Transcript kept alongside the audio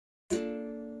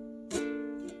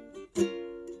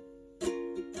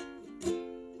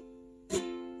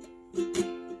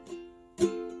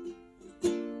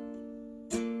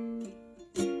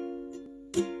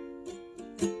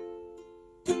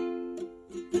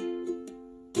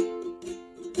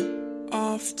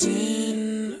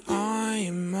Often I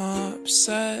am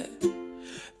upset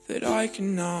that I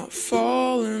cannot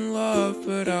fall in love,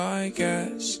 but I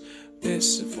guess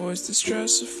this avoids the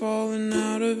stress of falling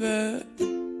out of it.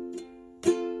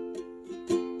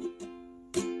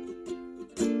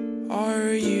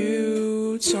 Are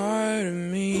you tired of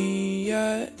me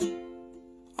yet?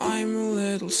 I'm a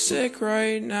little sick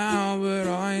right now, but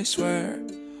I swear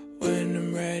when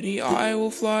I'm ready I will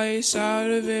fly us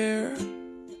out of here.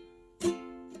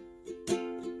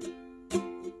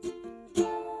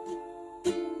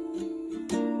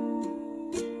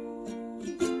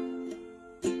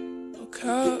 I'll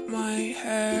cut my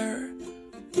hair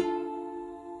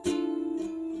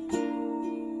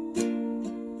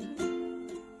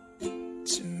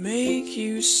to make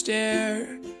you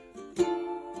stare.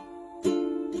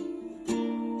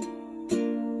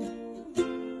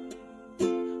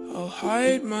 I'll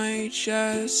hide my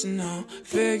chest and I'll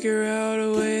figure out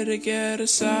a way to get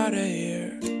us out of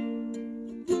here.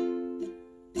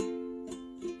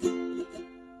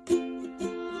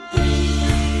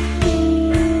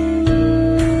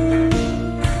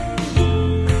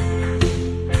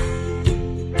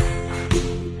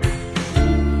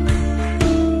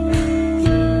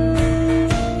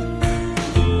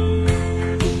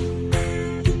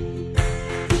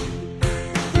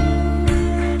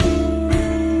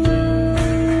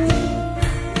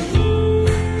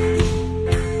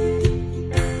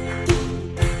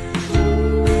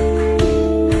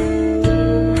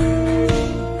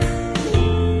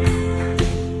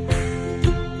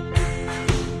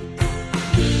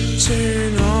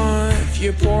 Turn off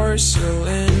your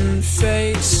porcelain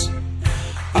face.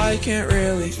 I can't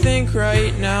really think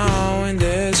right now in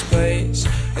this place.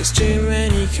 There's too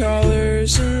many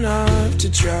colors, enough to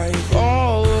drive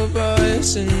all of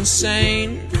us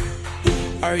insane.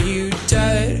 Are you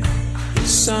dead?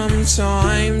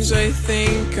 Sometimes I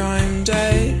think I'm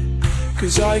dead,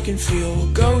 'cause I can feel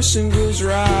ghosts and ghouls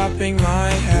wrapping my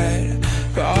head.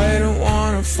 But I don't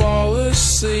wanna fall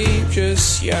asleep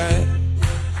just yet.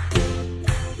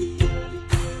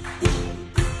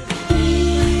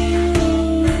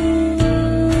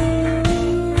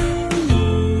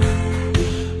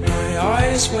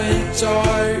 Went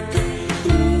dark.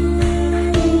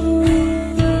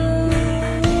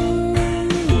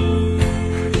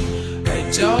 I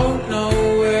don't know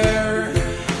where.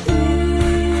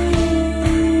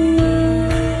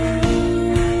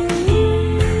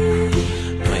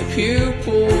 My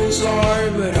pupils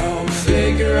are, but I'll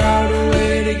figure out a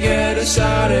way to get us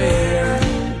out of here.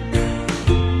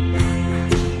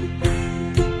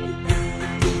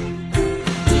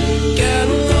 Get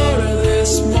a load of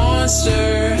this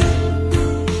monster.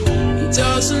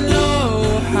 Doesn't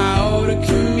know how to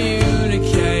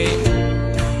communicate.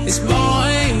 His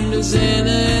mind is in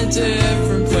a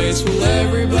different place. Will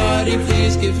everybody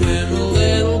please give him a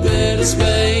little bit of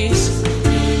space?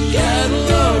 Get a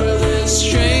load of this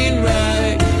train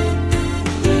wreck.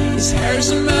 His hair's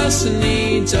a mess and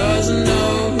he doesn't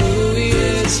know who he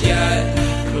is yet.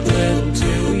 But little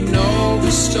do we know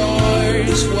the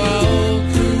stars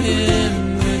welcome him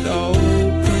with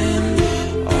open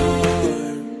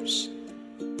arms.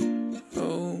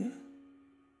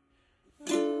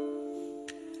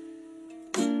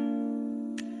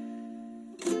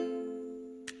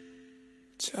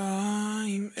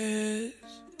 Time is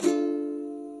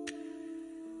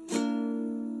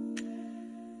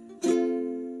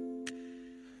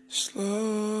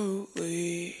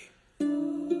slowly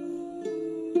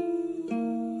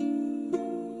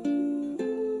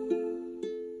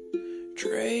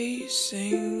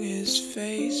tracing his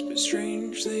face, but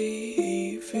strangely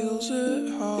he feels at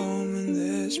home in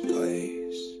this place.